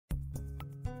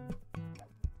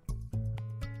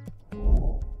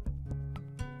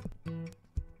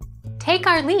Take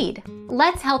our lead.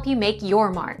 Let's help you make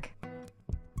your mark.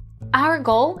 Our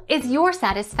goal is your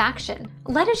satisfaction.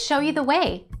 Let us show you the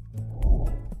way.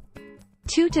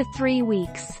 2 to 3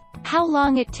 weeks. How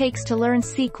long it takes to learn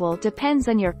SQL depends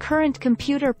on your current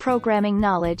computer programming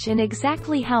knowledge and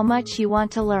exactly how much you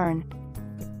want to learn.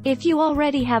 If you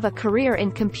already have a career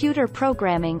in computer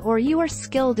programming or you are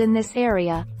skilled in this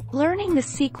area, learning the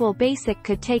SQL basic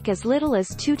could take as little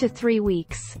as 2 to 3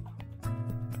 weeks.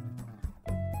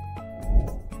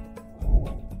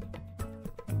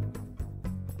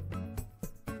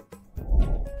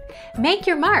 Make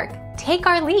your mark. Take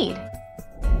our lead.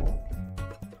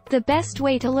 The best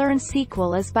way to learn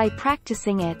SQL is by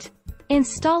practicing it.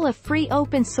 Install a free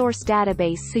open-source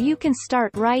database so you can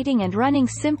start writing and running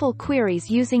simple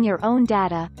queries using your own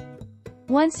data.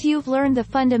 Once you've learned the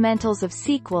fundamentals of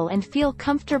SQL and feel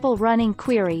comfortable running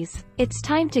queries, it's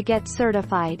time to get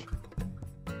certified.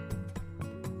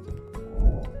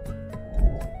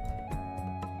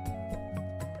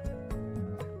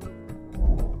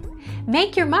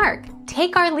 Make your mark.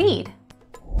 Take our lead.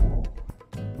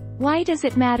 Why does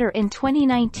it matter in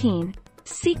 2019?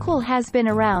 SQL has been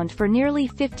around for nearly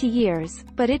 50 years,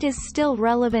 but it is still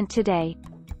relevant today.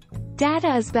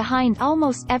 Data is behind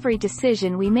almost every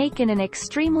decision we make and an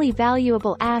extremely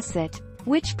valuable asset,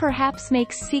 which perhaps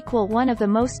makes SQL one of the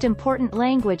most important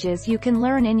languages you can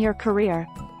learn in your career.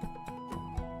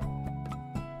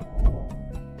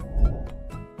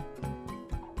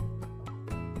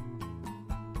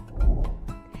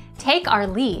 Take our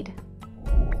lead.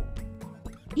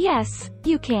 Yes,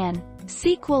 you can.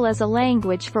 SQL is a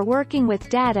language for working with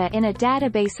data in a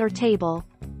database or table.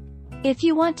 If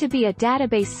you want to be a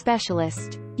database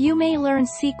specialist, you may learn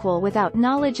SQL without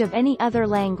knowledge of any other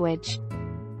language.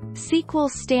 SQL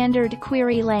Standard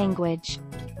Query Language.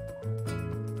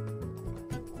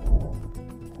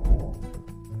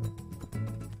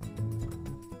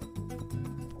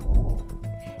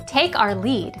 Take our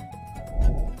lead.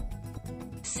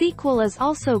 SQL is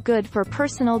also good for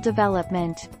personal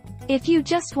development. If you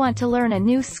just want to learn a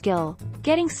new skill,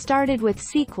 getting started with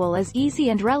SQL is easy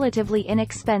and relatively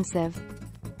inexpensive.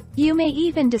 You may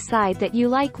even decide that you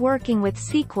like working with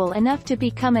SQL enough to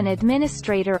become an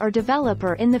administrator or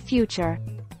developer in the future.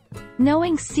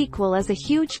 Knowing SQL is a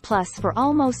huge plus for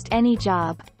almost any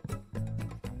job.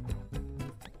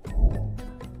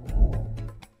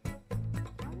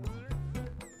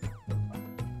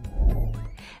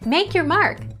 Make your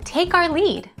mark. Take our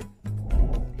lead.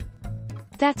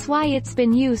 That's why it's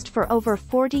been used for over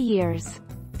 40 years.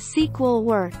 SQL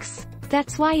works.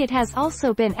 That's why it has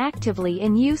also been actively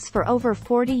in use for over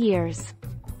 40 years.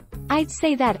 I'd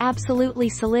say that absolutely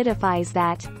solidifies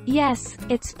that, yes,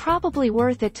 it's probably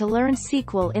worth it to learn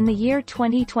SQL in the year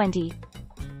 2020.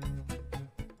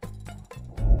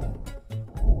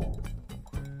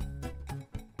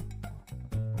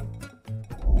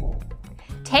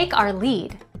 Take our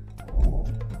lead.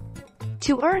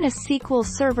 To earn a SQL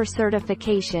Server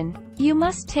certification, you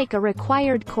must take a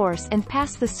required course and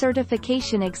pass the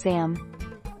certification exam.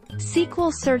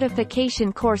 SQL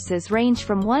certification courses range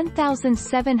from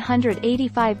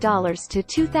 $1,785 to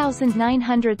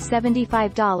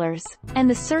 $2,975, and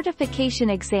the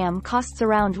certification exam costs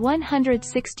around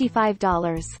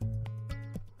 $165.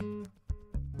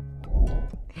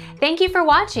 Thank you for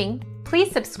watching.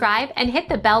 Please subscribe and hit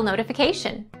the bell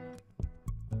notification.